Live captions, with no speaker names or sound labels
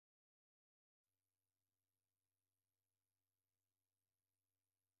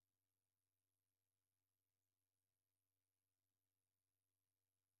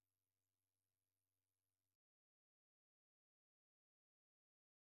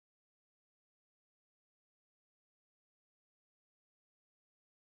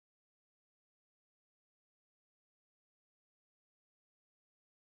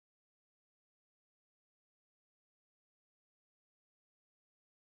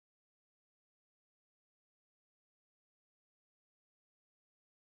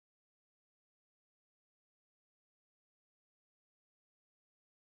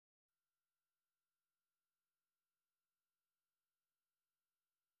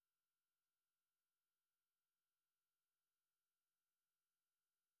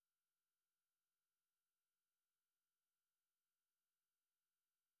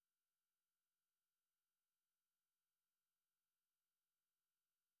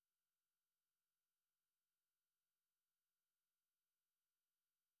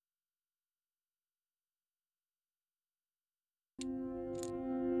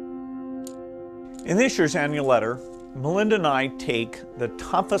In this year's annual letter, Melinda and I take the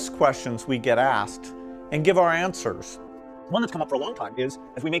toughest questions we get asked and give our answers. One that's come up for a long time is,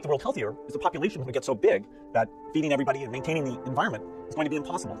 as we make the world healthier, is the population going to get so big that feeding everybody and maintaining the environment is going to be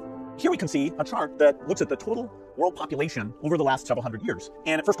impossible. Here we can see a chart that looks at the total world population over the last several hundred years.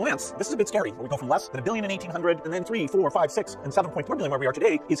 And at first glance, this is a bit scary. We go from less than 1 billion in 1800, and then 3, 4, 5, 6, and 7.4 billion where we are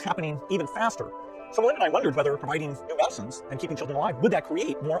today is happening even faster. So Melinda and I wondered whether providing new medicines and keeping children alive, would that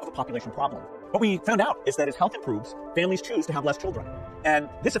create more of a population problem? What we found out is that as health improves, families choose to have less children. And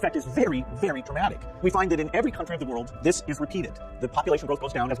this effect is very, very dramatic. We find that in every country of the world, this is repeated. The population growth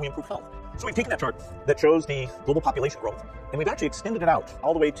goes down as we improve health. So we've taken that chart that shows the global population growth, and we've actually extended it out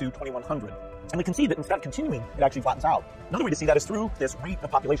all the way to 2100. And we can see that instead of continuing, it actually flattens out. Another way to see that is through this rate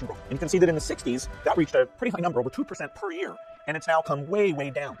of population growth. And you can see that in the 60s, that reached a pretty high number, over 2% per year. And it's now come way, way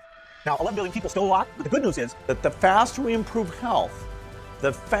down. Now, 11 billion people still a lot, but the good news is that the faster we improve health,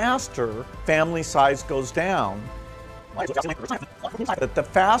 the faster family size goes down. That the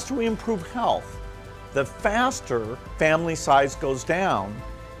faster we improve health, the faster family size goes down.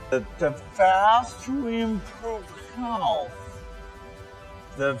 That the faster we improve health,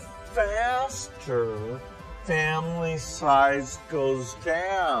 the faster family size goes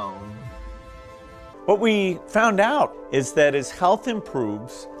down. What we found out is that as health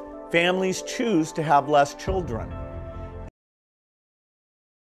improves, families choose to have less children.